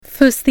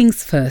First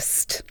things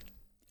first,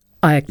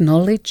 I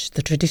acknowledge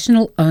the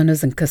traditional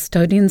owners and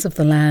custodians of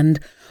the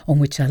land on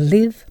which I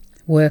live,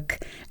 work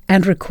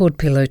and record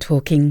Pillow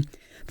Talking,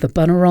 the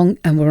Bunurong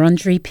and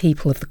Wurundjeri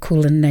people of the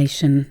Kulin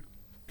Nation.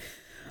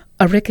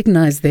 I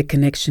recognise their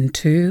connection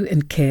to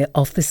and care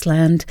of this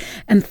land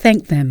and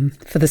thank them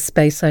for the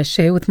space I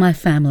share with my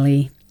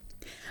family.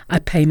 I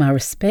pay my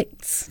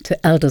respects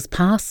to elders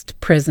past,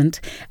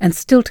 present and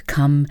still to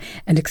come,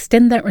 and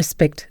extend that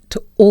respect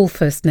to all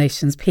First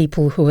Nations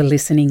people who are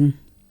listening.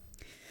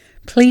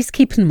 Please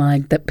keep in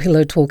mind that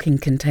Pillow Talking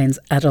contains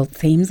adult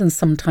themes and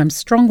sometimes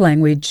strong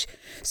language,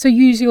 so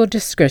use your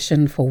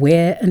discretion for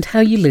where and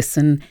how you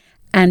listen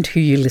and who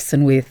you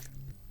listen with.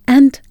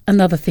 And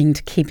another thing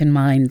to keep in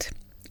mind,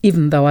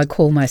 even though I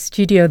call my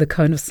studio the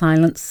Cone of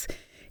Silence,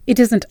 it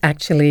isn't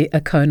actually a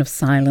cone of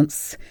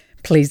silence.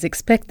 Please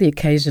expect the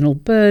occasional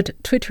bird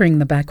twittering in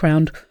the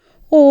background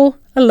or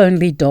a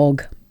lonely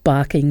dog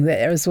barking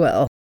there as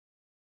well.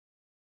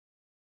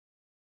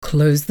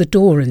 Close the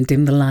door and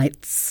dim the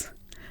lights.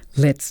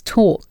 Let's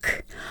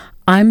talk.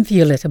 I'm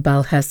Violetta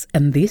Balhas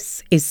and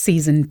this is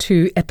Season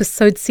 2,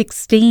 Episode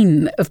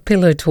 16 of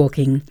Pillow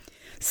Talking.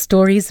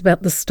 Stories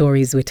about the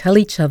stories we tell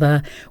each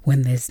other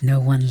when there's no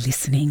one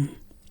listening.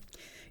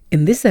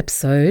 In this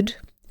episode,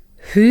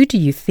 who do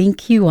you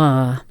think you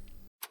are?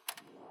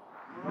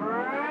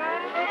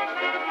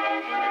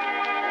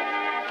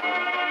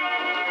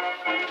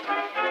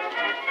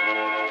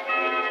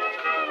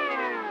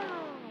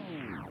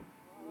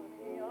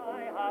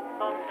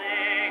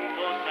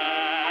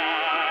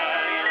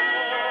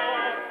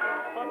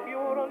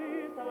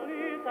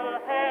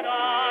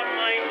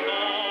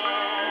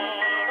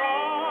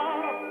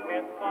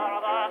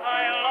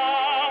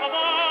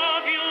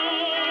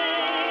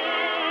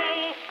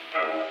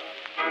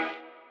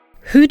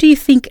 Who do you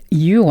think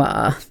you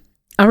are?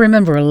 I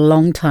remember a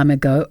long time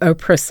ago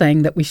Oprah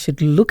saying that we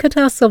should look at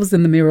ourselves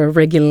in the mirror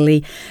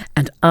regularly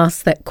and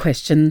ask that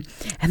question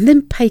and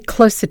then pay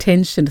close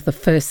attention to the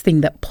first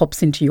thing that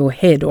pops into your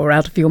head or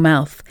out of your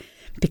mouth,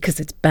 because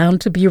it's bound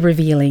to be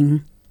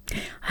revealing. I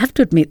have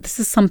to admit, this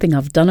is something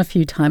I've done a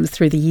few times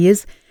through the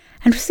years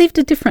and received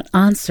a different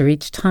answer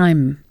each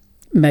time.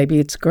 Maybe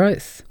it's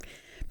growth.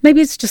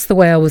 Maybe it's just the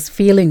way I was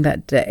feeling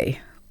that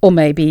day. Or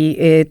maybe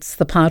it's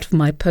the part of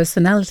my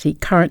personality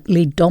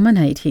currently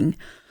dominating.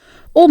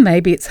 Or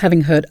maybe it's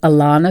having heard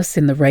Alanis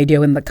in the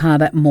radio in the car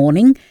that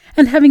morning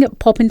and having it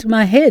pop into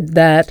my head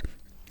that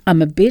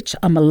I'm a bitch,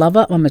 I'm a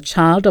lover, I'm a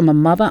child, I'm a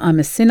mother, I'm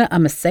a sinner,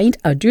 I'm a saint,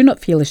 I do not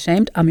feel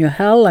ashamed, I'm your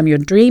hell, I'm your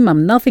dream,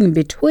 I'm nothing in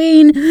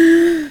between.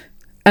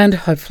 And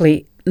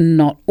hopefully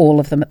not all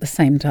of them at the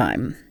same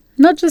time.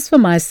 Not just for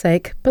my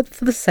sake, but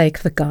for the sake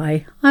of the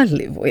guy I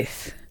live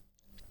with.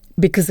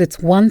 Because it's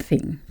one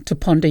thing to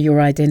ponder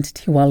your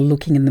identity while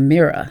looking in the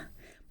mirror,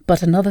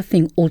 but another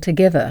thing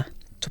altogether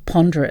to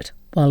ponder it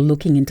while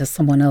looking into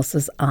someone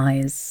else's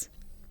eyes.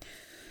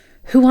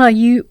 Who are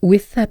you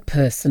with that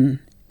person?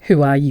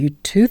 Who are you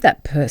to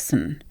that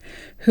person?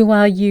 Who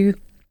are you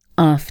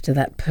after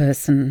that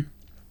person?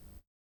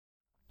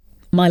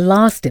 My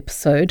last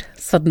episode,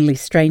 Suddenly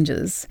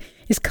Strangers,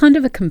 is kind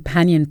of a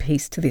companion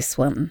piece to this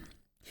one.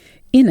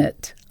 In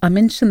it, I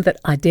mentioned that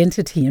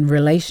identity and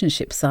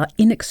relationships are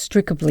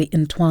inextricably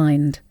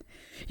entwined.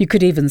 You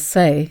could even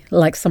say,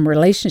 like some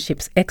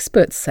relationships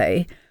experts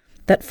say,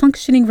 that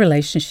functioning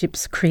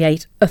relationships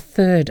create a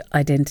third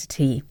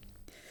identity.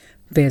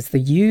 There's the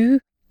you,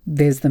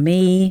 there's the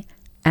me,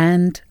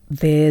 and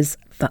there's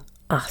the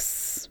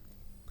us.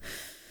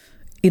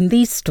 In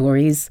these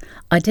stories,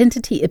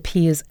 identity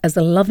appears as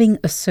a loving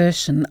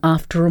assertion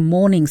after a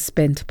morning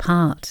spent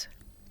apart,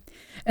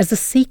 as a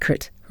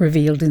secret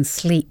revealed in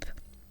sleep,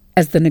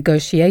 as the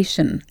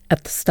negotiation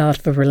at the start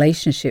of a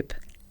relationship,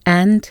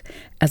 and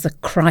as a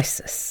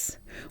crisis,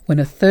 when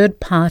a third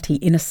party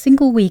in a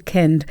single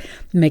weekend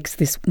makes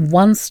this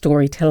one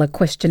storyteller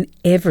question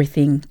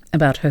everything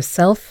about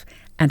herself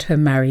and her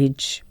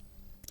marriage.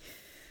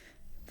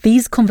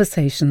 These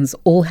conversations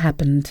all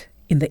happened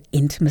in the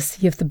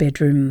intimacy of the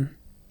bedroom.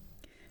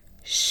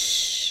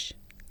 Shh,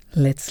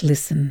 let's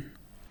listen.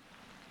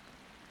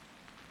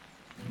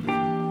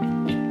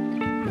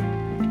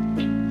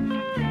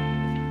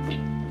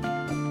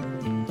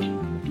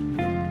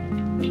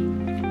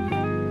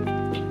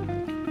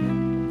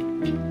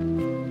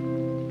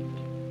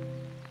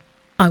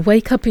 I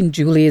wake up in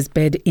Julia's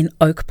bed in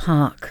Oak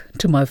Park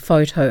to my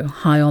photo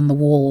high on the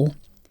wall.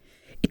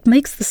 It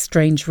makes the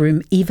strange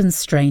room even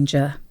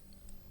stranger.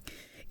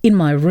 In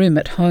my room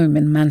at home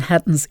in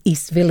Manhattan's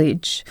East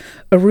Village,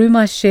 a room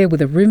I share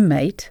with a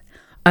roommate,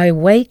 I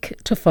awake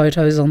to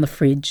photos on the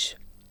fridge.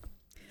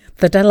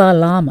 The Dalai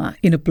Lama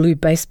in a blue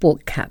baseball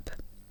cap.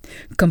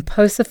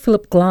 Composer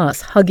Philip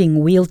Glass hugging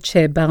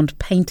wheelchair-bound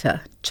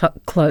painter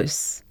Chuck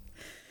Close.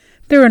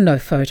 There are no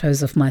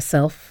photos of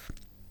myself.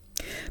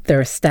 There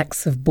are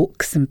stacks of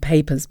books and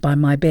papers by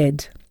my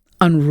bed,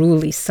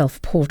 unruly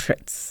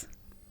self-portraits.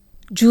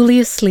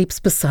 Julia sleeps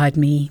beside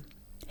me,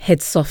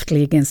 head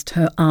softly against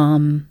her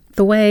arm,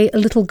 the way a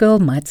little girl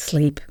might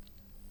sleep.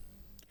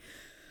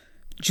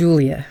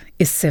 Julia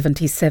is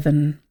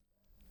 77.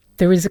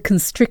 There is a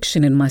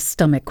constriction in my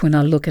stomach when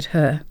I look at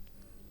her.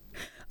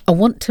 I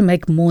want to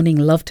make morning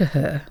love to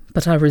her,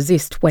 but I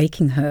resist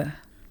waking her.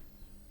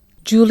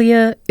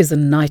 Julia is a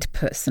night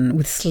person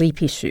with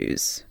sleep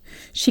issues.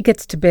 She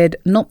gets to bed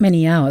not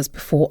many hours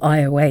before I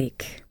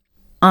awake.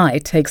 I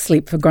take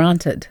sleep for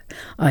granted.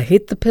 I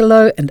hit the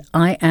pillow and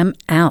I am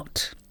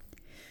out.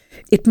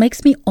 It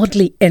makes me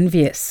oddly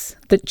envious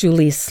that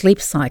Julia's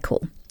sleep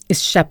cycle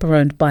is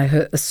chaperoned by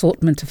her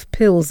assortment of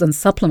pills and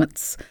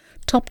supplements,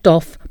 topped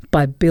off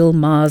by Bill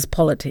Maher's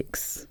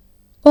politics.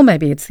 Or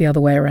maybe it's the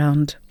other way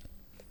around.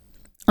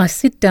 I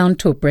sit down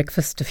to a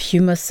breakfast of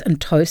hummus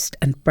and toast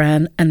and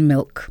bran and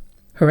milk.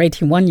 Her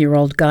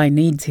 81-year-old guy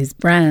needs his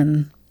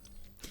bran.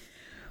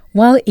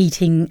 While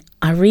eating,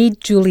 I read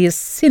Julia's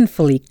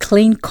sinfully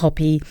clean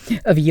copy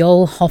of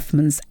Joel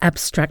Hoffmann's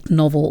abstract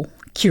novel,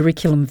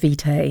 Curriculum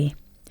Vitae.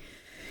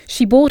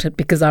 She bought it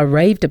because I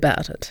raved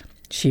about it.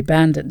 She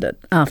abandoned it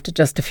after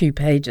just a few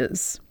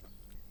pages.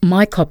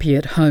 My copy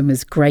at home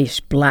is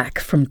greyish-black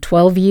from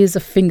 12 years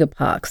of finger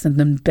parks and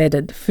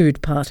embedded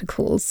food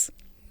particles.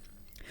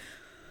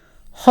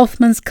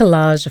 Hoffmann's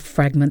collage of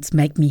fragments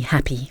make me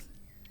happy.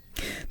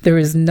 There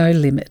is no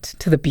limit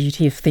to the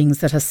beauty of things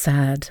that are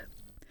sad,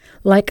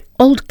 like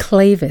old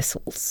clay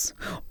vessels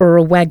or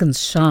a wagon's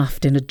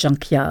shaft in a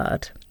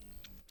junkyard.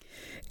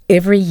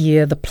 Every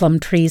year the plum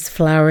trees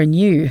flower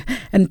anew,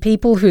 and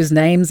people whose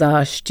names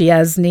are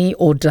Stiassny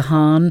or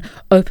Dehaan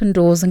open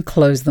doors and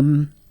close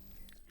them.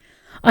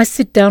 I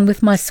sit down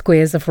with my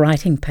squares of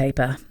writing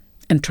paper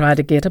and try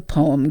to get a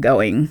poem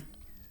going.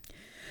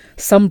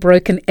 Some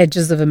broken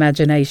edges of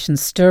imagination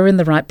stir in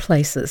the right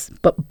places,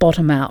 but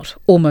bottom out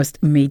almost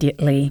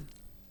immediately.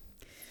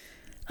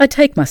 I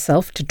take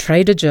myself to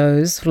Trader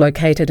Joe's,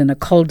 located in a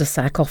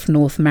cul-de-sac off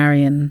North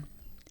Marion.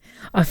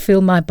 I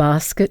fill my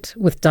basket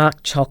with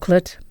dark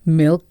chocolate,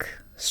 milk,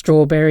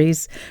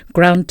 strawberries,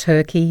 ground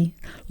turkey,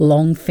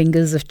 long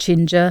fingers of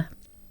ginger.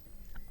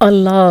 I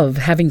love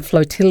having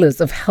flotillas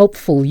of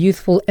helpful,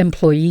 youthful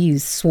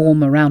employees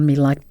swarm around me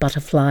like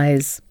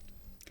butterflies.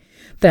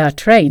 They are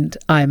trained,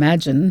 I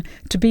imagine,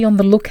 to be on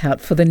the lookout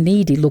for the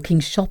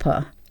needy-looking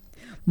shopper.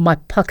 My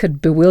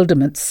puckered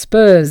bewilderment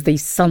spurs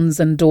these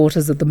sons and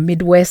daughters of the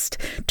Midwest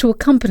to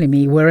accompany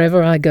me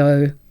wherever I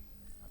go.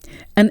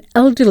 An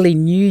elderly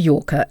New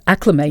Yorker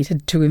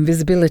acclimated to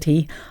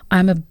invisibility, I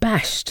am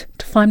abashed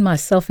to find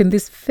myself in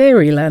this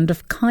fairyland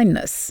of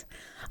kindness.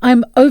 I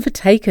am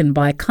overtaken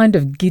by a kind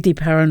of giddy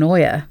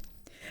paranoia.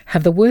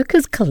 Have the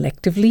workers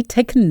collectively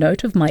taken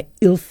note of my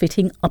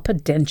ill-fitting upper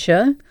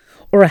denture,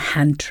 or a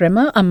hand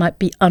tremor I might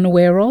be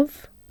unaware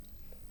of?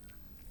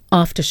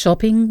 After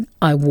shopping,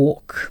 I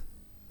walk.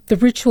 The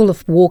ritual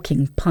of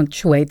walking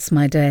punctuates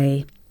my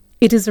day.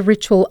 It is a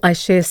ritual I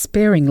share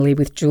sparingly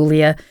with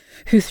Julia,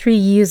 who 3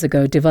 years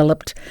ago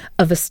developed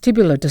a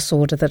vestibular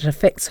disorder that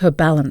affects her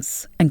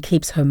balance and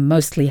keeps her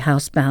mostly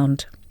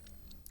housebound.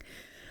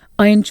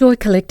 I enjoy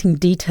collecting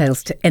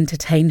details to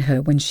entertain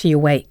her when she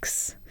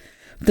awakes.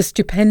 The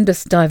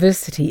stupendous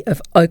diversity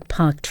of Oak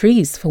Park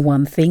trees, for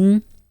one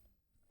thing.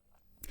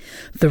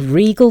 The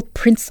regal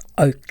Prince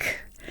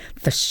Oak,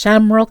 the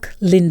shamrock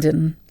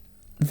linden,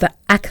 the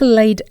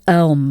accolade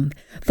elm,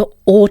 the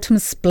autumn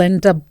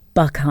splendour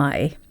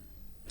buckeye.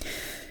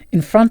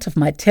 In front of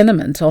my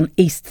tenement on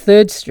East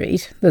 3rd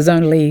Street, there's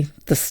only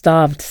the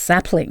starved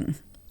sapling.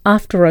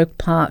 After Oak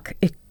Park,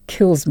 it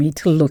kills me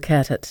to look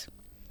at it.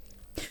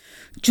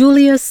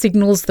 Julia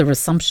signals the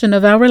resumption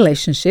of our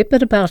relationship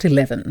at about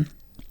 11.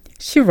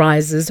 She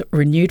rises,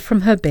 renewed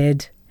from her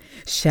bed,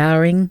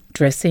 showering,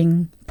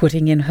 dressing,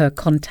 putting in her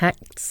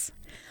contacts.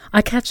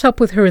 I catch up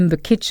with her in the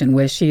kitchen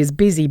where she is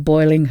busy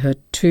boiling her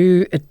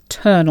 2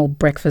 eternal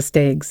breakfast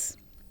eggs.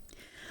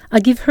 I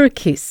give her a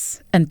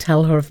kiss and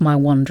tell her of my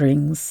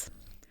wanderings.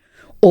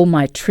 All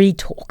my tree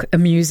talk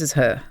amuses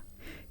her.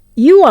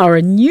 "You are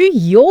a New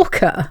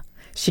Yorker,"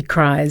 she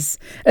cries,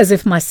 as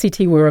if my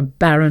city were a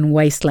barren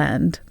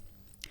wasteland.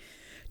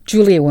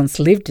 Julia once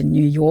lived in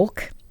New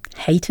York,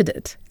 hated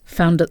it,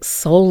 found it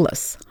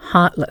soulless,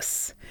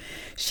 heartless.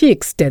 She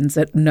extends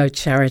it no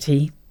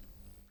charity.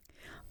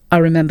 I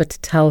remember to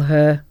tell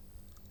her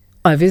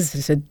I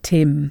visited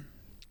Tim.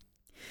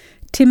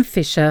 Tim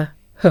Fisher,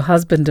 her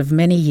husband of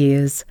many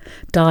years,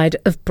 died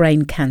of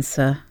brain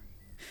cancer.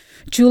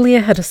 Julia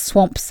had a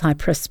swamp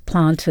cypress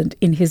planted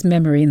in his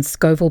memory in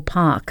Scoville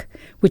Park,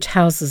 which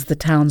houses the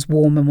town's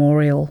war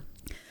memorial.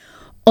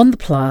 On the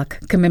plaque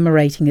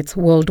commemorating its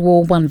World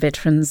War I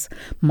veterans,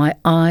 my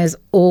eyes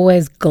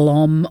always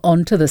glom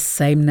onto the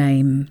same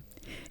name,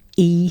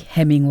 E.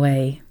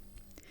 Hemingway.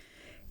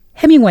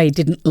 Hemingway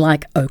didn't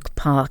like Oak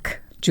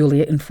Park,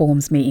 Julia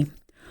informs me.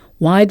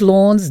 "Wide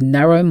lawns,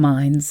 narrow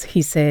minds,"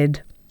 he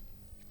said.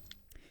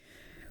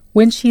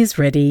 When she is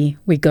ready,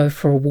 we go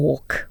for a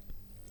walk.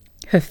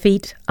 Her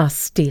feet are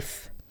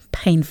stiff,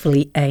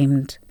 painfully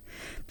aimed.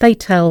 They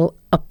tell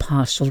a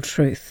partial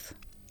truth.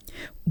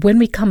 When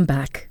we come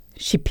back,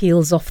 she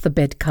peels off the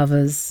bed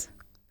covers.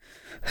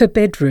 Her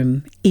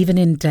bedroom, even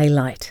in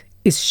daylight,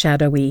 is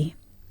shadowy.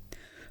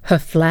 Her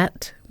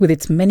flat, with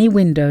its many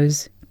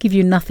windows, give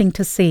you nothing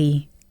to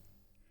see.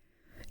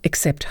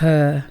 Except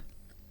her,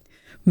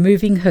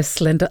 moving her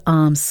slender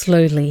arms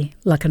slowly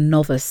like a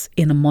novice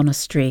in a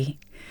monastery.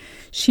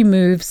 She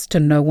moves to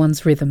no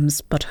one's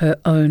rhythms but her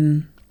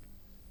own.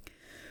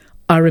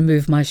 I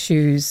remove my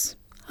shoes.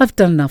 I've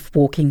done enough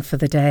walking for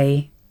the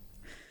day.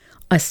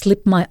 I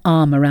slip my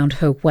arm around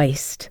her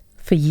waist,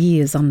 for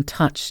years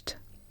untouched.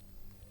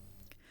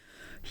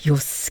 Your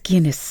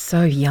skin is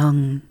so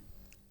young.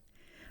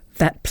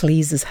 That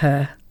pleases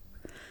her.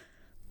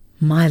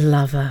 My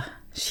lover,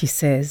 she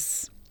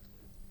says.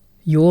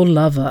 Your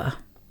lover,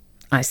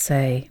 I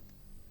say,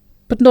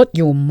 but not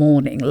your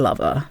morning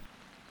lover.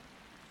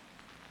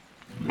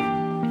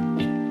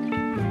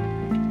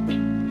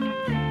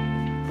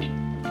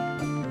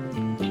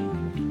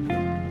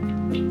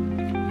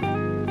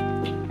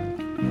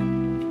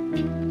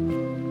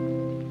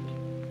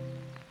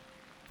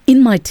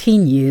 In my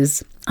teen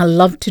years, I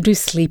loved to do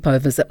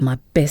sleepovers at my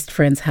best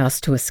friend's house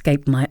to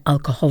escape my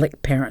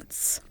alcoholic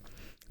parents.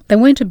 They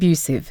weren't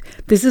abusive.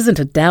 This isn't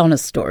a downer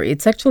story.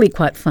 It's actually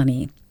quite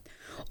funny.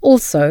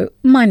 Also,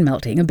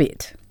 mind-melting a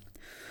bit.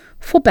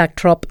 For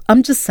backdrop,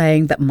 I'm just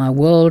saying that my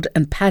world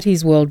and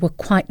Patty's world were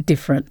quite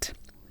different.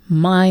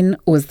 Mine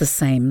was the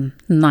same,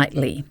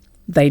 nightly.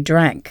 They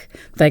drank.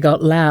 They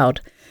got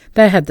loud.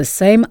 They had the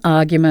same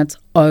arguments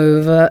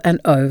over and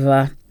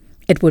over.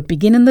 It would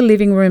begin in the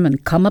living room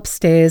and come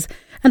upstairs,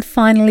 and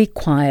finally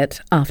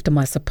quiet after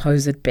my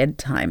supposed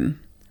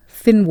bedtime.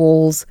 Thin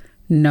walls,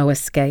 no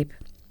escape.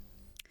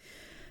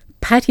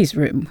 Patty's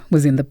room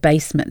was in the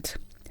basement.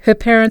 Her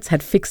parents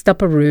had fixed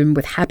up a room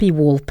with happy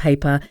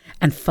wallpaper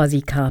and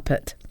fuzzy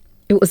carpet.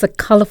 It was a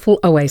colourful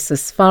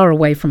oasis far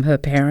away from her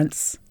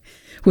parents.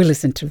 We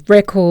listened to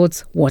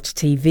records, watched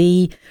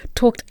TV,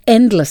 talked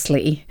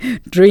endlessly,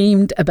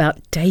 dreamed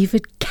about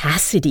David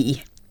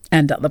Cassidy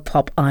and other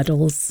pop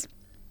idols.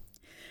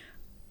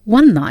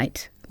 One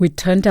night, we'd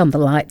turned down the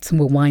lights and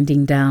were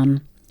winding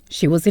down.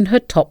 She was in her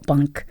top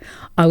bunk.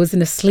 I was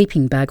in a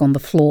sleeping bag on the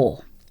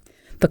floor.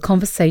 The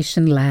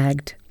conversation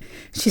lagged.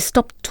 She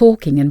stopped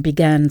talking and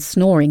began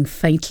snoring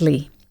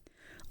faintly.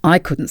 I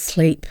couldn't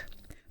sleep.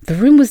 The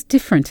room was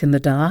different in the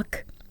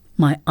dark.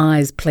 My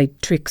eyes played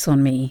tricks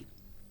on me.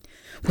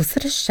 Was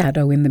that a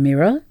shadow in the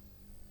mirror?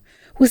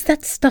 Was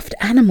that stuffed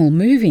animal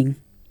moving?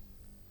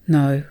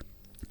 No,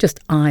 just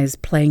eyes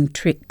playing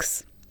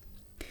tricks.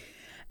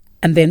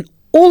 And then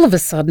all of a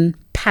sudden,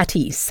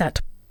 Patty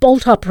sat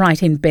bolt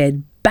upright in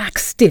bed, back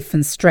stiff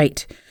and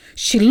straight.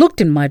 She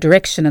looked in my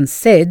direction and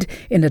said,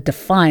 in a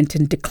defiant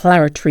and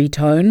declaratory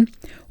tone,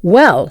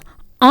 "Well,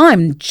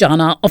 I'm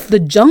Jana of the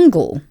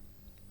jungle."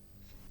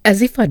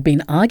 As if I'd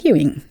been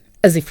arguing,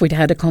 as if we'd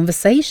had a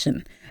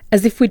conversation,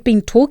 as if we'd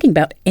been talking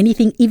about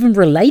anything even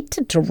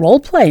related to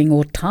role-playing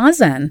or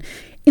Tarzan.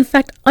 In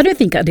fact, I don't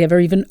think I'd ever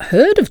even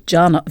heard of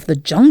Jana of the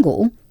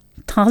jungle.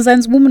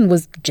 Tarzan's woman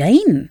was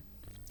Jane.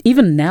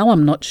 Even now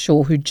I'm not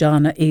sure who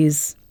Jana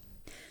is.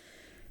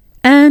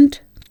 And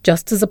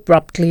just as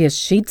abruptly as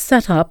she'd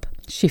sat up,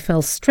 she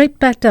fell straight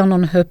back down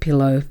on her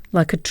pillow,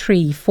 like a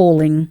tree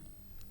falling.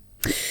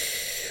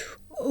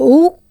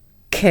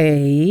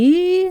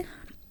 "Okay,"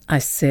 I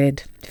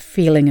said,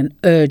 feeling an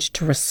urge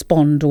to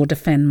respond or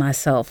defend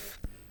myself.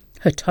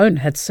 Her tone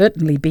had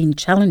certainly been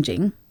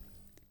challenging.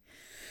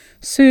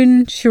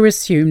 Soon she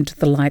resumed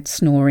the light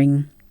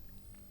snoring.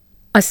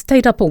 I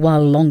stayed up a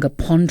while longer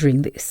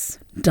pondering this,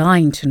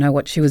 dying to know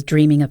what she was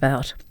dreaming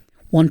about,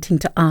 wanting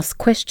to ask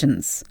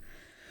questions.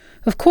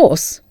 Of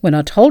course, when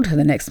I told her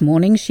the next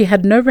morning, she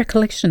had no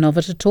recollection of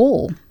it at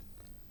all.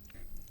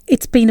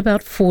 It's been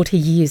about 40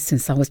 years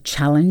since I was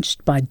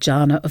challenged by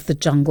Jana of the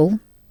jungle.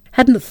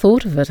 Hadn't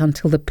thought of it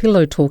until the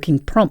pillow-talking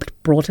prompt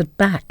brought it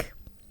back.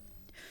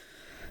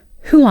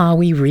 Who are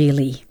we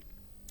really?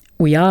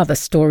 We are the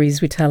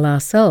stories we tell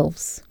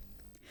ourselves.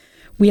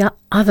 We are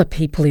other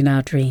people in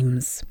our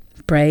dreams.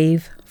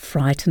 Brave,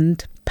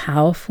 frightened,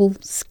 powerful,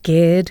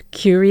 scared,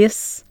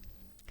 curious.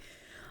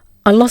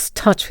 I lost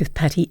touch with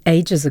Patty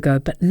ages ago,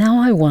 but now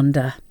I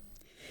wonder,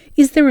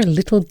 is there a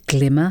little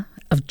glimmer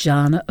of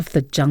Jana of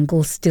the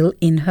jungle still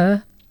in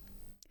her?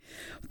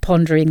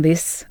 Pondering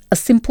this, a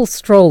simple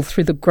stroll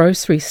through the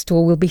grocery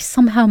store will be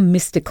somehow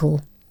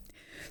mystical.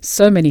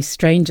 So many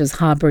strangers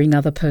harbouring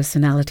other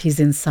personalities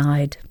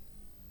inside.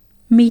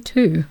 Me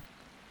too.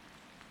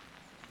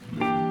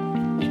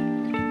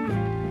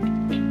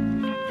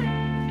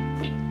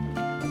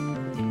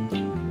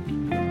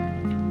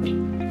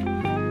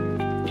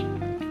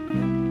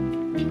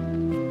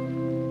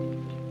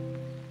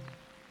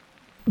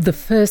 The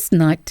first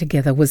night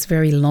together was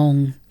very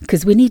long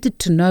because we needed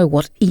to know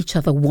what each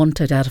other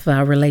wanted out of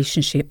our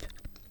relationship.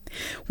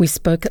 We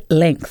spoke at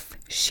length,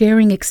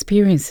 sharing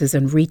experiences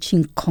and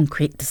reaching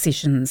concrete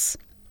decisions.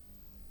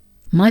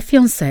 My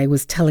fiancé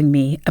was telling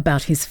me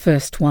about his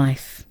first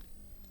wife.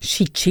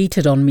 She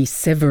cheated on me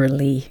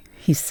severally,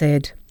 he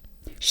said.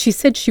 She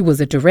said she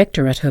was a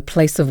director at her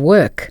place of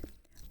work.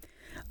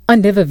 I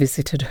never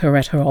visited her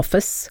at her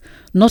office,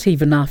 not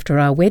even after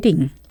our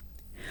wedding.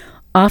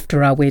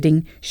 After our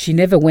wedding, she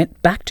never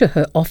went back to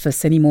her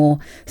office anymore,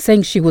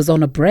 saying she was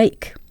on a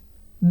break.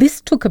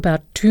 This took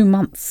about 2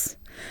 months.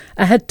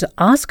 I had to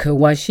ask her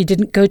why she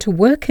didn't go to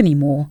work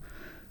anymore.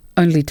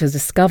 only to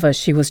discover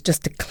she was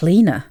just a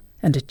cleaner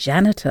and a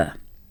janitor.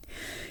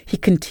 He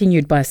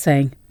continued by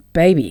saying,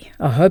 "Baby,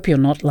 I hope you're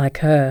not like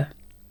her."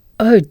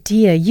 "Oh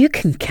dear, you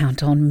can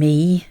count on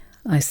me,"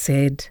 I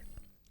said.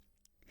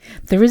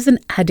 There is an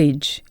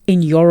adage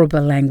in Yoruba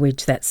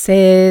language that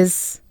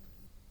says,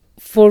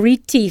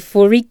 "Foriti,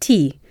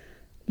 foriti,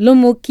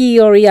 lomoki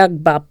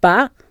oriak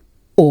bapa,"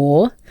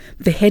 or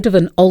the head of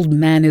an old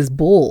man is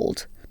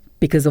bald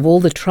because of all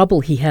the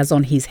trouble he has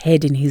on his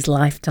head in his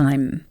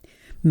lifetime,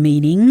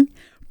 meaning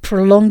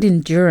prolonged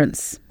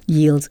endurance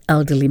yields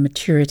elderly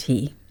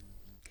maturity.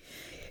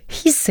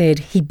 He said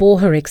he bore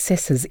her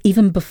excesses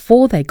even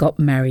before they got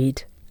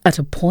married. At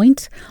a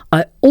point,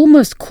 I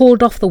almost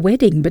called off the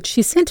wedding, but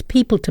she sent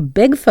people to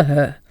beg for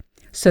her,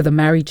 so the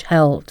marriage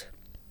held.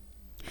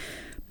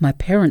 My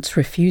parents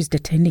refused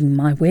attending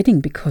my wedding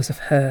because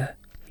of her,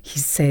 he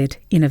said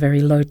in a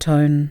very low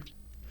tone.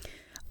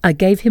 I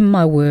gave him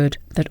my word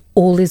that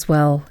all is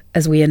well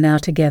as we are now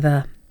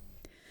together.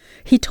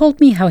 He told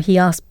me how he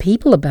asked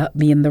people about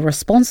me and the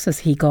responses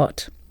he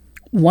got.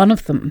 One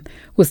of them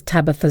was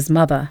Tabitha's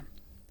mother.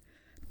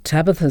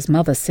 Tabitha's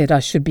mother said I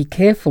should be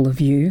careful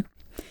of you.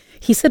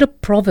 He said a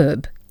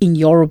proverb in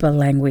Yoruba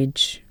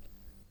language.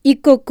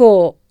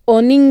 Ikoko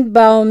oning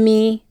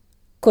baomi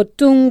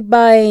kotung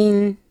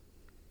bain.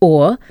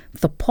 Or,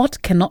 the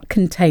pot cannot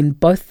contain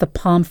both the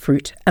palm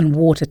fruit and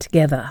water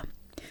together.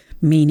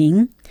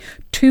 Meaning,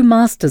 two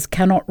masters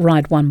cannot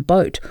ride one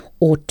boat,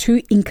 or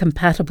two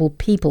incompatible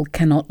people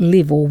cannot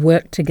live or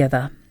work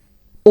together.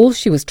 All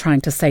she was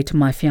trying to say to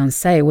my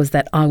fiancé was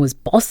that I was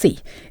bossy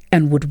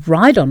and would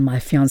ride on my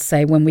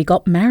fiancé when we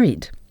got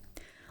married.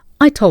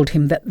 I told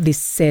him that this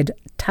said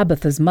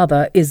Tabitha's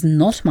mother is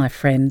not my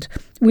friend.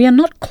 We are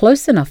not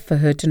close enough for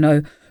her to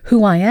know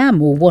who I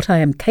am or what I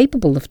am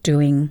capable of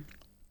doing.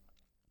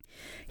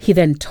 He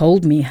then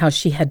told me how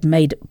she had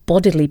made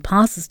bodily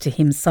passes to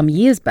him some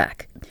years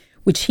back,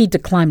 which he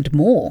declined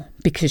more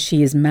because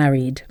she is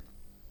married.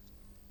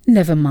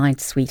 Never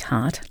mind,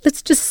 sweetheart.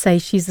 Let's just say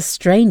she's a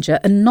stranger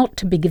and not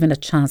to be given a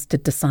chance to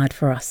decide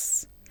for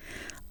us.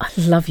 I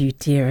love you,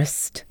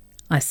 dearest,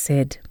 I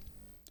said.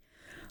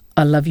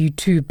 I love you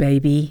too,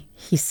 baby,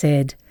 he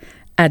said,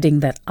 adding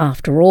that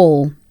after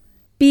all,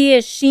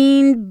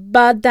 Bieshin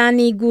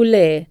badani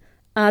gule,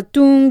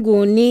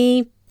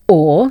 atunguni,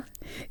 or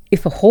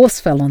if a horse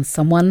fell on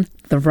someone,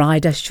 the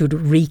rider should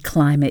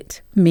reclimb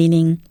it,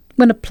 meaning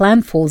when a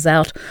plan falls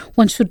out,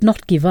 one should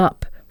not give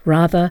up.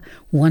 Rather,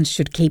 one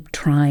should keep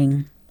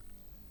trying.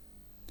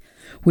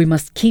 We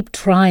must keep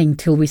trying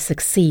till we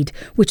succeed,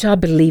 which I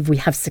believe we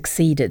have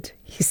succeeded,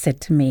 he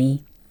said to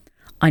me.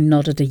 I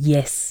nodded a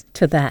yes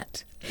to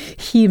that.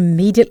 He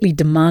immediately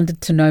demanded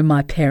to know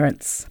my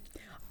parents.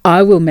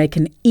 I will make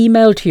an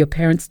email to your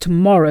parents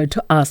tomorrow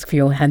to ask for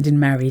your hand in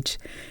marriage,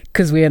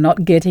 because we are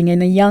not getting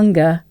any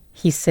younger,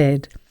 he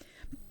said,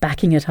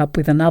 backing it up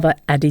with another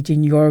adage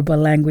in Yoruba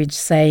language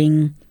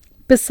saying,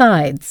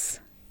 besides,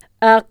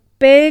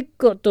 Akpe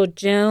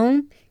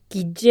kotojun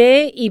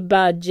kije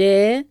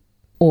ibaje,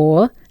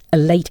 or a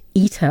late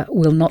eater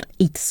will not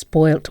eat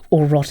spoilt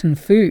or rotten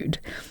food,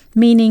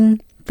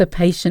 meaning the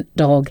patient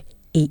dog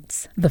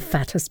eats the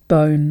fattest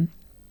bone.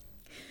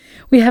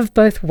 We have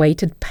both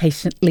waited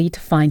patiently to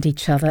find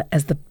each other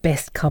as the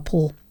best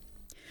couple.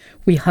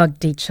 We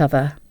hugged each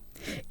other.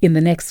 In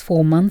the next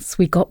 4 months,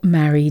 we got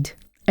married,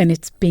 and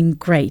it's been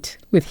great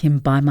with him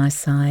by my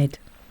side.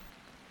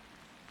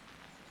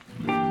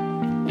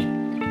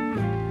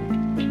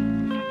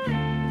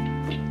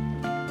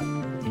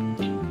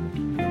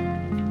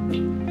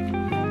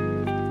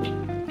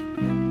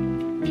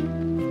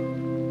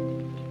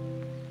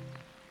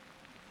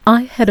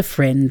 I had a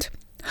friend.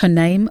 Her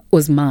name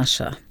was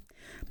Marsha.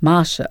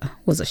 Marsha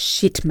was a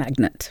shit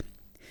magnet.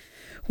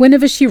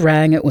 Whenever she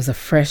rang, it was a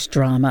fresh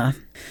drama.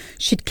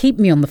 She'd keep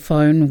me on the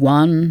phone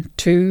 1,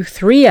 2,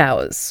 3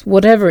 hours,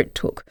 whatever it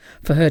took,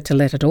 for her to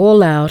let it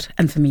all out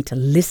and for me to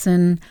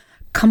listen,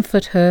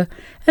 comfort her,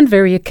 and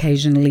very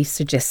occasionally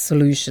suggest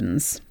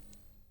solutions.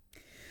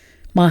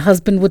 My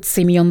husband would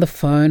see me on the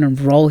phone and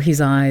roll his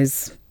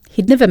eyes.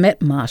 He'd never met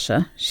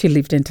Marsha. She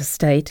lived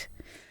interstate.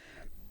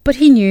 But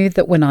he knew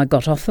that when I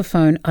got off the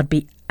phone, I'd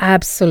be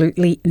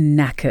absolutely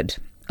knackered,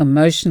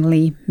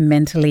 emotionally,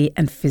 mentally,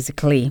 and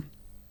physically.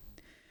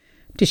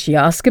 Did she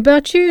ask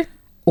about you?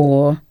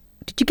 Or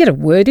did you get a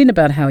word in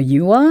about how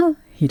you are?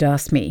 He'd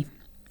ask me.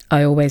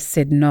 I always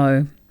said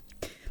no.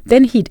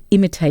 Then he'd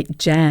imitate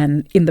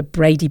Jan in the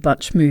Brady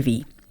Bunch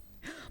movie.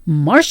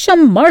 Marsha,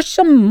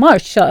 Marsha,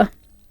 Marsha.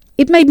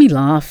 It made me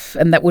laugh,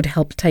 and that would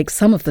help take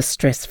some of the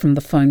stress from the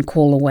phone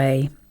call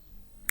away.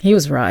 He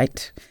was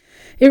right.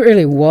 It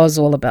really was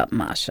all about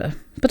Marsha,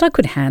 but I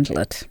could handle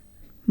it.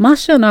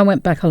 Marsha and I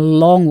went back a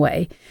long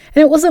way,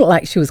 and it wasn't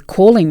like she was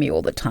calling me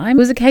all the time.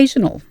 It was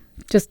occasional,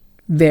 just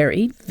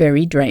very,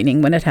 very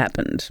draining when it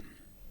happened.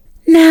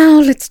 Now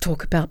let's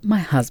talk about my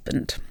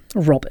husband,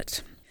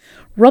 Robert.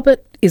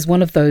 Robert is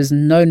one of those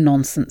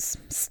no-nonsense,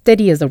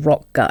 steady as a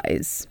rock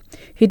guys.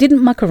 He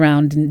didn't muck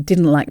around and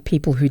didn't like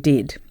people who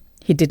did.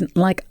 He didn't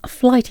like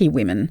flighty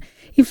women.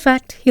 In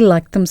fact, he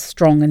liked them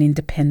strong and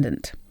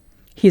independent.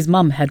 His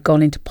mum had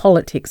gone into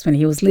politics when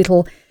he was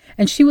little,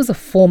 and she was a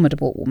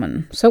formidable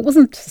woman, so it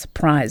wasn't a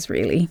surprise,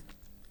 really.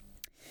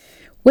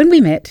 When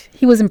we met,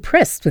 he was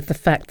impressed with the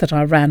fact that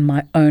I ran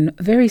my own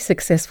very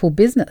successful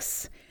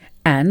business,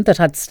 and that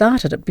I'd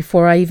started it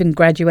before I even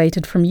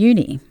graduated from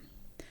uni.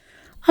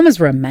 I'm as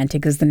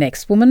romantic as the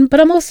next woman, but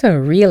I'm also a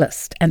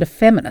realist and a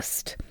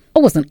feminist. I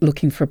wasn't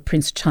looking for a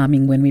Prince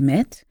Charming when we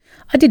met.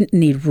 I didn't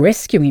need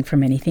rescuing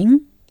from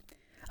anything.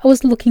 I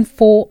was looking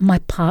for my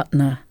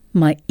partner,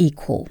 my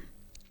equal.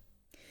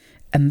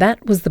 And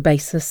that was the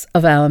basis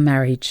of our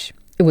marriage.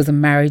 It was a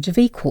marriage of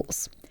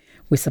equals.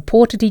 We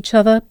supported each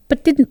other,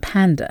 but didn't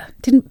pander,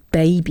 didn't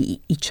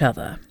baby each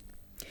other.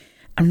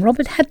 And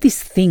Robert had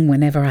this thing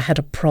whenever I had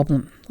a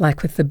problem,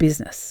 like with the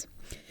business.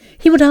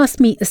 He would ask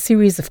me a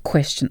series of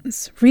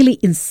questions, really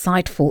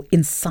insightful,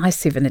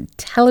 incisive and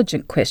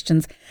intelligent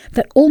questions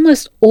that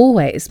almost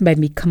always made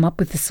me come up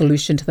with a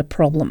solution to the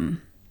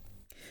problem.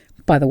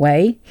 By the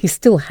way, he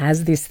still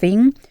has this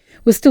thing.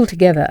 We're still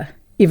together,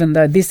 even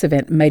though this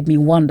event made me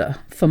wonder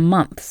for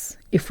months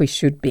if we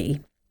should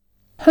be.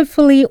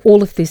 Hopefully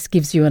all of this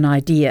gives you an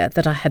idea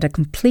that I had a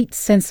complete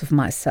sense of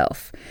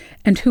myself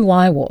and who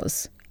I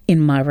was in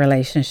my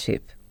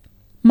relationship.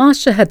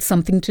 Marsha had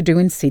something to do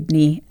in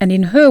Sydney and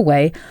in her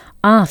way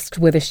asked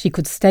whether she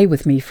could stay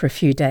with me for a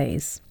few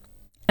days.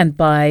 And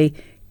by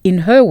in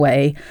her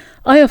way,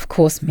 I of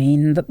course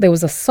mean that there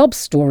was a sob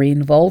story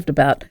involved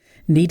about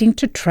needing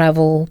to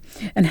travel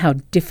and how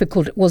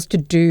difficult it was to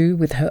do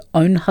with her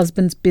own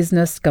husband's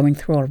business going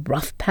through a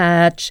rough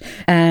patch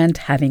and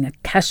having a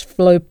cash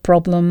flow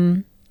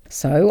problem.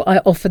 So I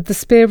offered the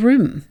spare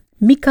room,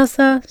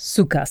 Mikasa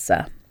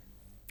Sukasa.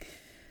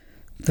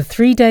 The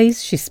 3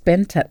 days she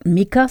spent at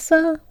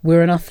Mikasa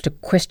were enough to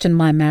question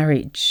my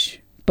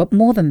marriage. But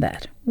more than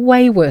that,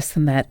 way worse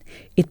than that,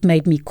 it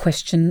made me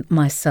question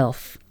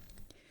myself.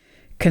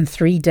 Can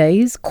 3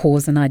 days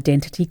cause an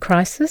identity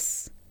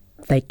crisis?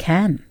 They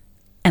can.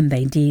 And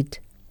they did.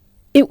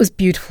 It was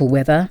beautiful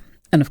weather,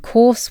 and of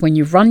course, when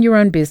you run your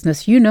own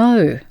business, you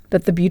know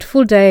that the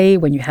beautiful day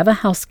when you have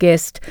a house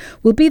guest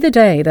will be the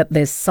day that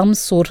there's some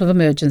sort of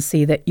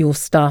emergency that your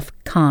staff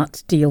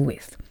can't deal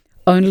with.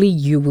 Only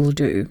you will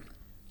do.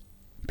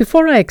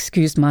 Before I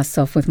excused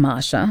myself with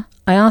Marsha,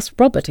 I asked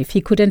Robert if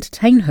he could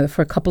entertain her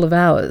for a couple of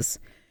hours.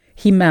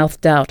 He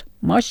mouthed out,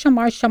 "Marsha,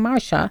 Marsha,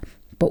 Marsha,"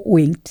 but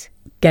winked,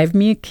 gave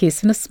me a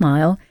kiss and a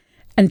smile,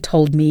 and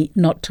told me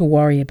not to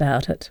worry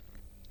about it.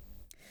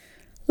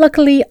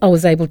 Luckily, I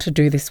was able to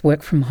do this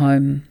work from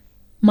home.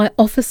 My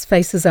office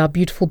faces our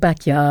beautiful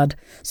backyard,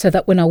 so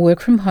that when I work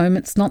from home,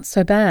 it's not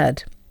so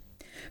bad.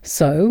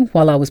 So,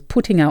 while I was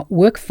putting out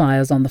work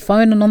fires on the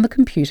phone and on the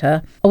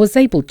computer, I was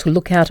able to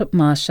look out at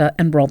Marsha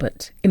and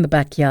Robert in the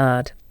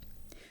backyard.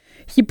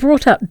 He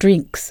brought out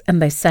drinks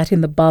and they sat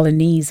in the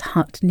Balinese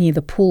hut near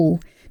the pool,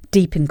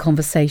 deep in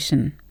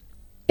conversation.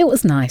 It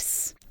was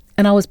nice,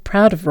 and I was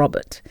proud of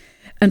Robert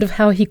and of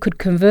how he could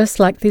converse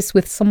like this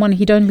with someone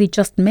he'd only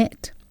just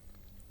met.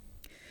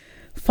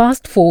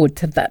 Fast forward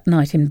to that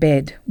night in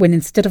bed, when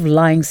instead of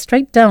lying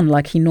straight down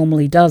like he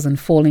normally does and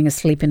falling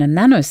asleep in a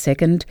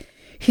nanosecond,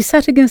 he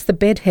sat against the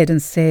bedhead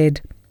and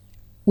said,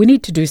 "We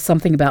need to do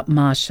something about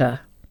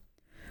Marsha."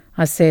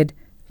 I said,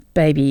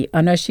 "Baby,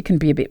 I know she can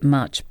be a bit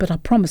much, but I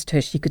promised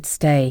her she could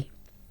stay."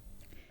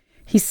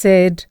 He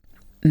said,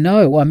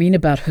 "No, I mean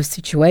about her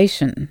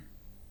situation."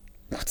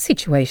 "What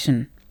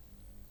situation?"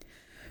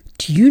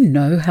 "Do you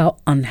know how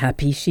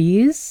unhappy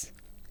she is?"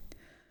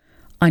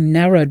 I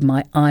narrowed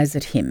my eyes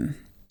at him.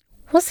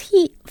 Was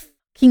he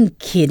fucking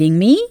kidding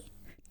me?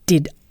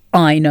 Did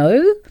I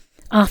know?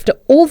 After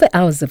all the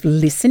hours of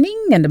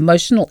listening and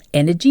emotional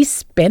energy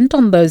spent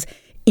on those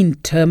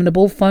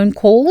interminable phone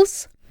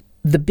calls?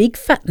 The big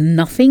fat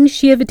nothing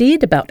she ever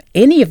did about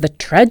any of the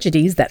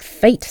tragedies that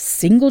fate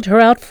singled her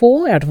out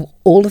for out of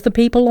all of the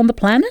people on the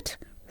planet?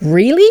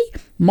 Really?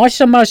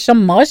 Marsha, Marsha,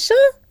 Marsha?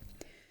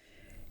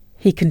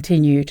 He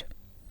continued,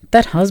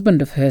 "That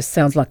husband of hers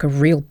sounds like a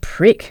real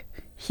prick.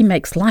 He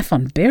makes life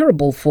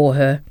unbearable for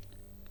her."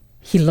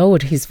 He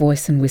lowered his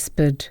voice and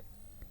whispered,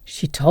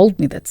 "She told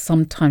me that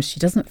sometimes she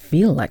doesn't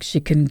feel like she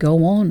can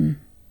go on."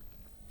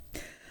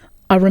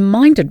 I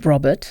reminded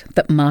Robert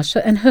that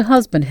Marsha and her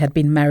husband had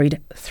been married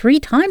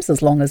 3 times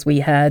as long as we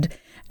had,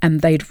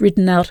 and they'd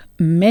ridden out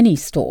many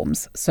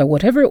storms, so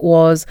whatever it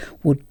was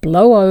would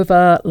blow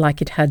over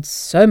like it had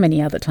so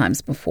many other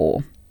times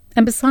before.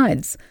 And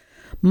besides,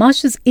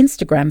 Marsha's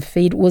Instagram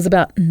feed was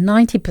about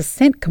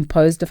 90%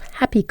 composed of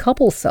happy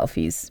couple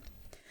selfies.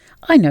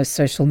 I know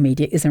social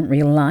media isn't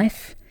real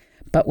life,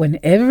 but when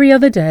every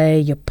other day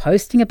you're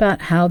posting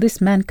about how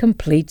this man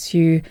completes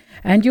you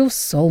and your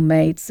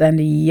soulmates and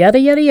yada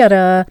yada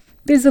yada,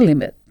 there's a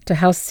limit to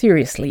how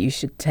seriously you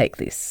should take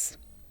this.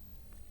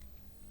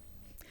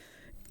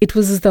 It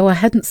was as though I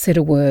hadn't said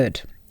a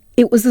word.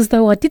 It was as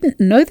though I didn't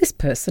know this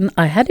person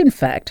I had in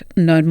fact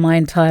known my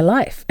entire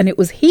life, and it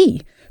was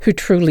he who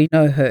truly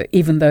knew her,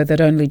 even though they'd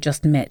only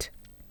just met.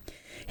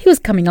 He was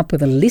coming up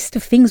with a list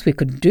of things we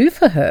could do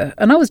for her,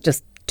 and I was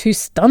just too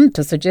stunned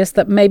to suggest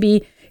that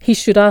maybe he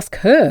should ask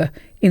her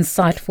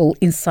insightful,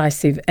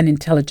 incisive and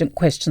intelligent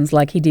questions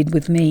like he did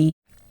with me.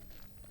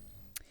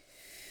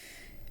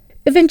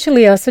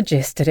 Eventually I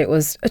suggested it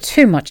was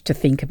too much to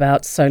think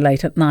about so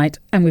late at night,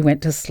 and we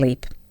went to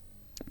sleep.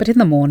 But in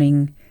the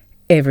morning,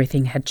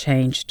 everything had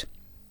changed.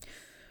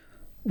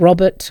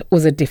 Robert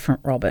was a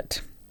different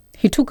Robert.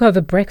 He took over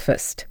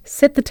breakfast,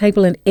 set the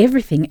table and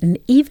everything, and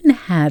even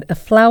had a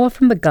flower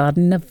from the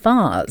garden in a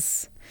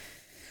vase.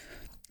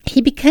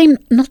 He became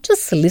not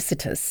just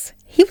solicitous,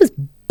 he was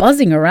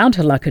buzzing around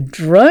her like a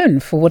drone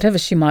for whatever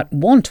she might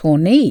want or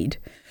need.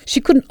 She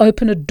couldn't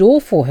open a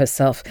door for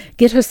herself,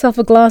 get herself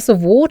a glass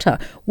of water,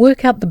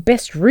 work out the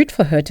best route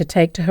for her to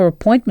take to her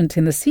appointment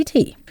in the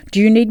city. Do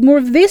you need more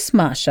of this,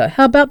 Marcia?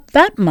 How about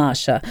that,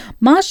 Marcia?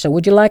 Marcia,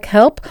 would you like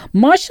help?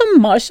 Marcia,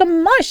 Marcia,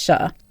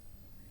 Marcia.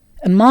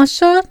 And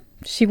Marcia,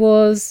 she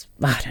was,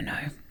 I don't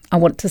know, I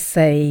want to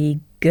say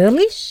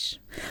girlish?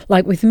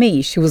 Like with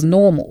me, she was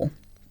normal.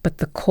 But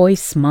the coy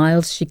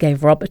smiles she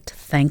gave Robert to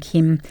thank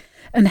him,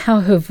 and how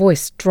her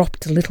voice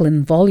dropped a little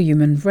in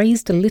volume and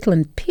raised a little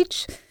in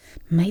pitch,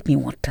 made me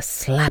want to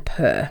slap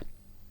her.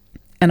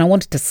 And I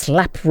wanted to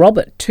slap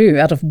Robert too,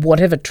 out of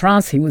whatever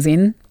trance he was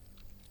in.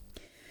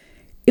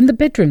 In the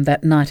bedroom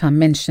that night I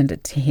mentioned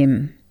it to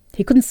him.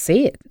 He couldn't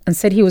see it and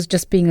said he was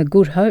just being a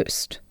good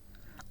host.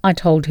 I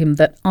told him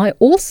that I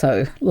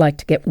also like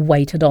to get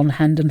weighted on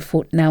hand and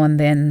foot now and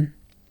then.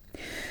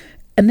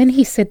 And then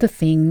he said the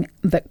thing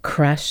that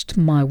crashed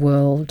my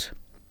world.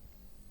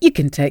 You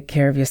can take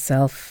care of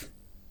yourself.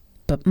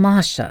 But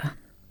Marcia,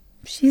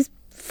 she's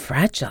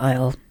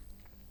fragile.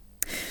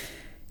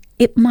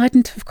 It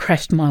mightn't have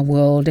crashed my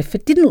world if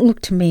it didn't look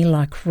to me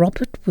like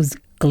Robert was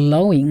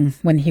glowing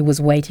when he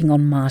was waiting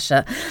on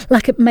Marcia,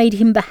 like it made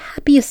him the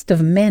happiest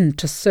of men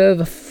to serve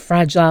a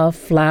fragile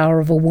flower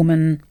of a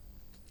woman.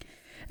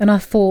 And I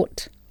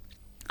thought,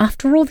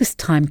 after all this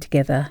time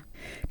together,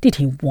 did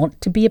he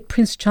want to be a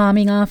Prince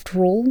Charming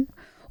after all?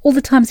 All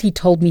the times he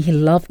told me he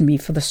loved me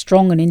for the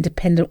strong and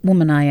independent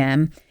woman I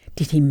am,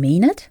 did he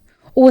mean it?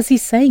 Or was he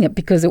saying it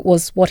because it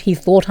was what he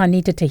thought I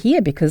needed to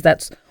hear, because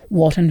that's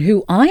what and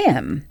who I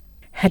am?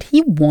 Had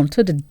he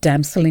wanted a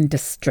damsel in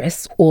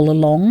distress all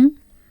along?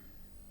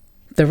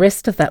 The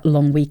rest of that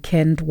long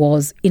weekend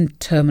was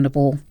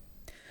interminable.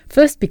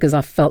 First because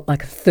I felt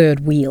like a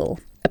third wheel.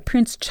 A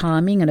Prince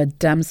Charming and a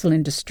damsel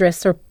in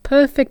distress are a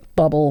perfect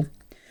bubble.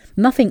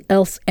 Nothing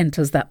else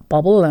enters that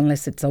bubble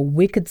unless it's a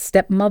wicked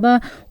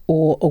stepmother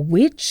or a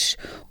witch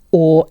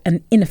or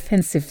an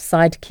inoffensive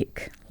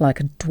sidekick like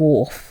a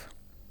dwarf.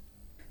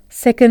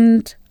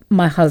 Second,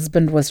 my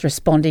husband was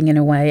responding in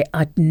a way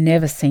I'd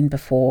never seen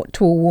before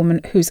to a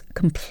woman who's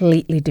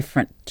completely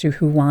different to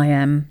who I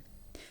am.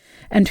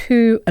 And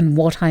who and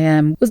what I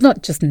am was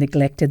not just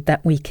neglected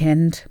that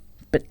weekend,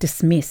 but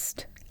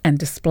dismissed and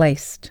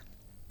displaced.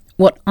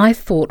 What I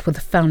thought were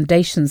the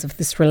foundations of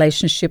this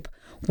relationship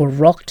were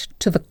rocked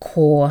to the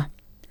core.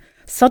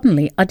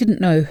 Suddenly, I didn't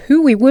know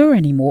who we were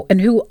anymore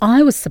and who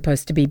I was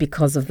supposed to be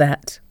because of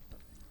that.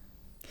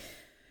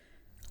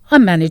 I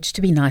managed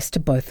to be nice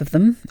to both of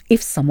them,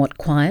 if somewhat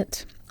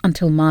quiet,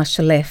 until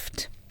Marcia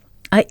left.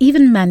 I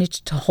even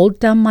managed to hold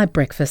down my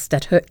breakfast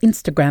at her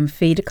Instagram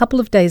feed a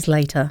couple of days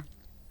later.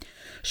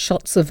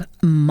 Shots of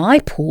my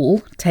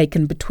pool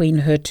taken between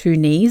her two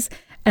knees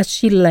as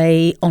she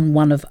lay on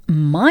one of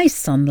my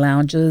sun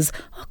lounges,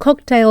 a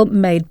cocktail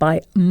made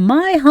by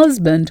my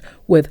husband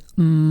with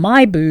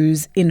my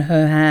booze in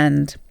her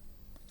hand.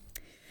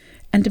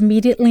 And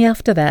immediately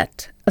after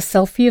that, a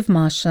selfie of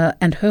Marcia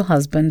and her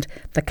husband,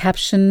 the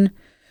caption,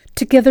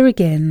 "Together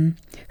again,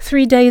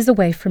 3 days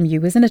away from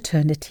you is an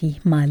eternity,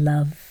 my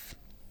love."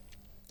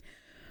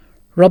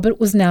 Robert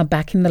was now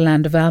back in the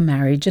land of our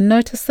marriage and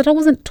noticed that I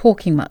wasn't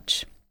talking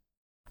much.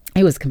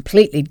 He was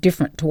completely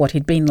different to what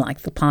he'd been like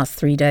the past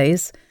 3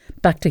 days,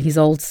 back to his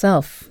old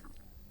self.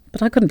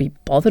 But I couldn't be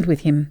bothered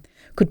with him,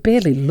 could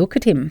barely look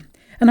at him,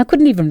 and I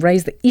couldn't even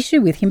raise the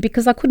issue with him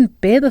because I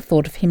couldn't bear the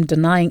thought of him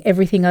denying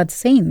everything I'd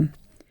seen.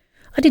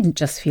 I didn't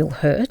just feel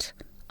hurt,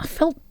 I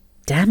felt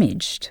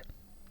damaged.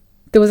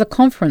 There was a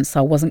conference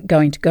I wasn't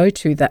going to go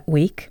to that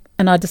week,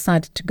 and I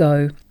decided to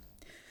go.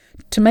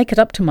 To make it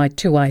up to my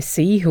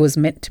 2IC, who was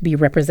meant to be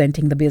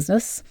representing the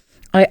business,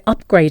 I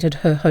upgraded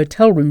her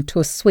hotel room to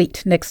a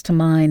suite next to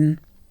mine.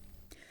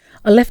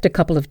 I left a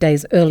couple of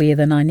days earlier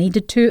than I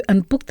needed to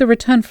and booked the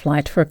return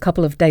flight for a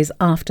couple of days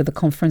after the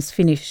conference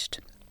finished.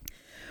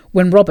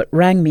 When Robert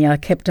rang me, I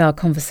kept our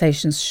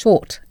conversations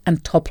short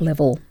and top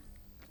level.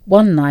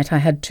 One night I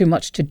had too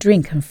much to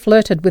drink and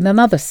flirted with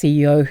another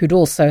CEO who'd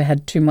also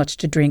had too much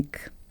to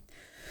drink.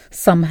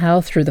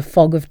 Somehow, through the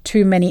fog of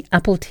too many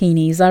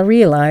Appletinis, I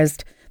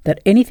realised that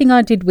anything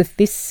I did with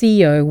this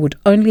CEO would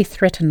only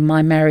threaten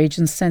my marriage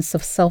and sense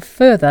of self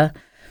further,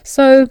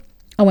 so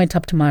I went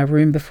up to my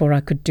room before I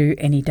could do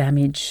any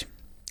damage.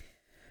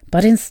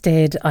 But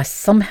instead, I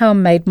somehow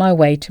made my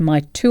way to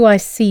my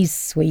 2IC's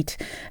suite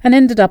and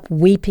ended up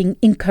weeping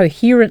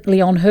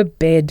incoherently on her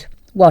bed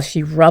while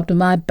she rubbed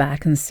my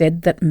back and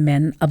said that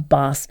men are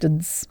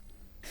bastards.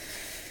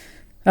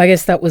 I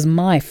guess that was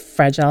my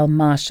fragile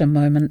Marcia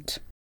moment.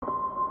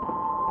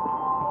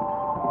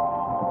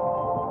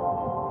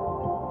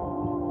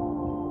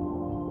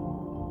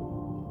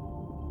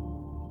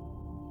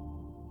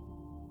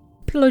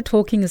 Pillow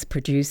Talking is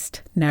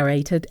produced,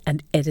 narrated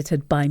and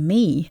edited by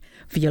me,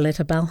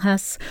 Violetta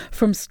Balhas,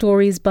 from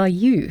Stories by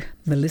You,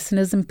 the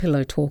listeners and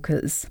Pillow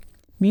Talkers.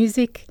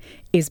 Music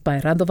is by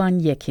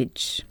Radovan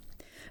Jekic.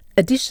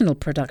 Additional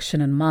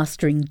production and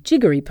mastering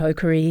Jiggery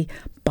Pokery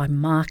by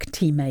Mark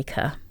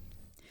Teamaker.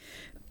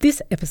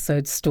 This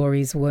episode's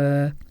stories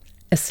were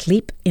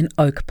Asleep in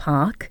Oak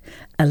Park,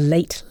 a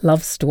late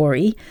love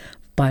story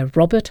by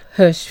Robert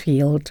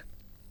Hirschfield.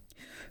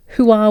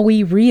 Who Are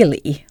We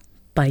Really?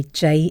 By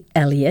J.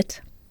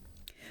 Elliott,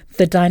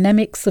 The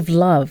Dynamics of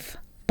Love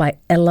by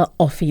Ella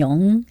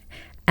Offiong,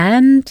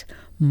 and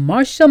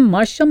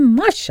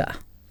Marsha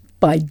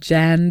by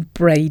Jan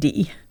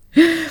Brady.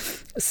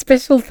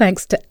 Special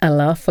thanks to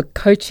Ella for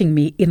coaching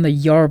me in the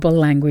Yoruba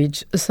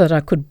language so that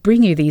I could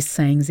bring you these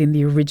sayings in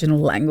the original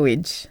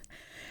language.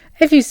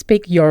 If you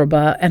speak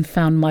Yoruba and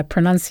found my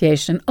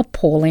pronunciation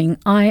appalling,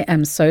 I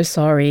am so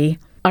sorry.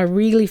 I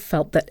really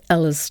felt that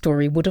Ella's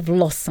story would have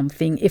lost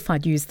something if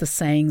I'd used the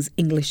saying's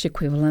English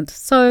equivalent,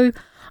 so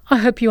I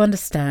hope you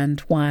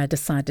understand why I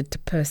decided to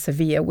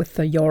persevere with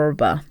the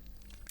Yoruba.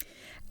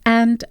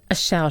 And a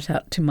shout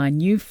out to my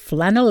new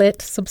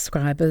Flannelette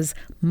subscribers,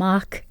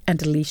 Mark and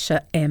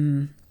Alicia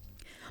M.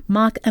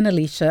 Mark and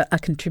Alicia are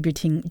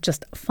contributing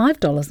just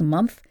 $5 a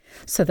month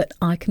so that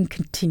I can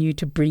continue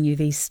to bring you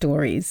these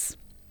stories.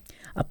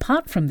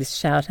 Apart from this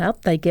shout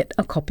out, they get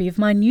a copy of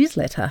my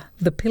newsletter,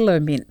 The Pillow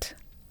Mint.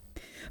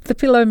 The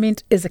Pillow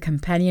Mint is a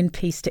companion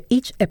piece to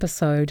each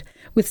episode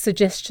with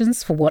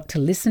suggestions for what to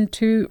listen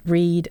to,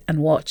 read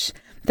and watch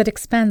that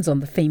expands on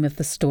the theme of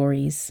the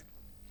stories.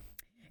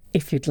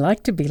 If you'd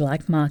like to be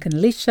like Mark and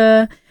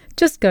Alicia,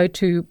 just go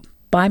to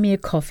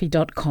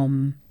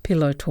buymeacoffee.com,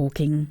 Pillow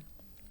Talking.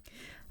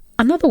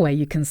 Another way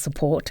you can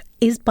support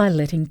is by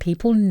letting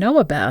people know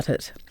about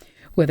it,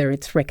 whether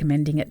it's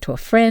recommending it to a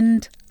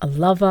friend, a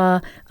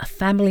lover, a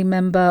family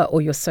member,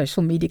 or your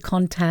social media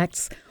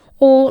contacts,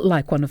 or,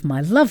 like one of my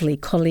lovely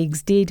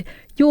colleagues did,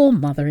 your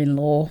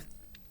mother-in-law.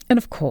 And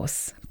of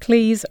course,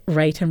 please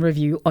rate and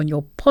review on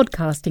your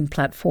podcasting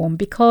platform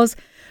because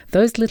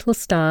those little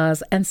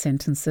stars and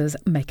sentences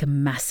make a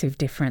massive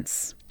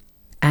difference.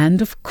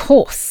 And of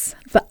course,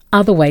 the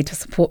other way to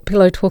support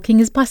Pillow Talking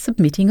is by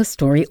submitting a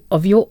story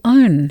of your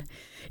own.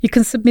 You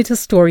can submit a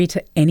story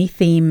to any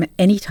theme,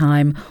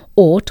 anytime,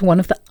 or to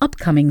one of the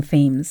upcoming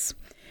themes.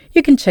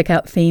 You can check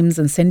out themes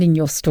and send in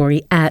your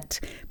story at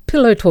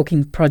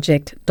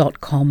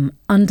pillowtalkingproject.com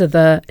under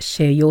the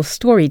Share Your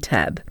Story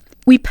tab.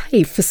 We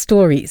pay for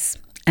stories,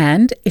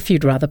 and if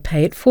you'd rather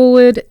pay it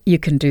forward, you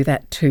can do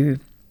that too.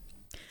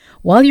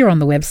 While you're on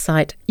the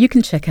website, you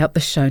can check out the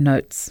show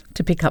notes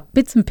to pick up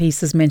bits and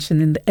pieces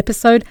mentioned in the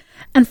episode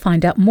and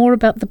find out more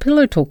about the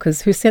Pillow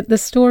Talkers who sent their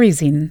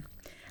stories in.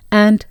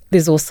 And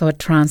there's also a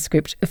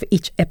transcript of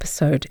each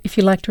episode if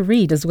you like to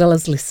read as well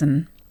as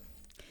listen.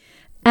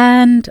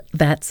 And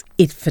that's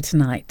it for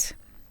tonight.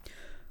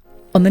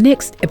 On the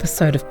next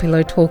episode of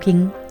Pillow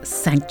Talking,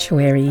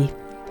 Sanctuary.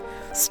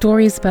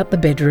 Stories about the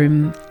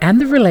bedroom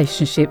and the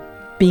relationship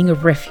being a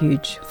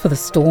refuge for the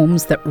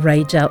storms that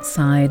rage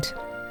outside.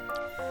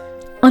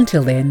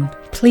 Until then,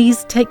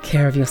 please take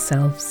care of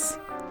yourselves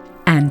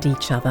and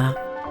each other.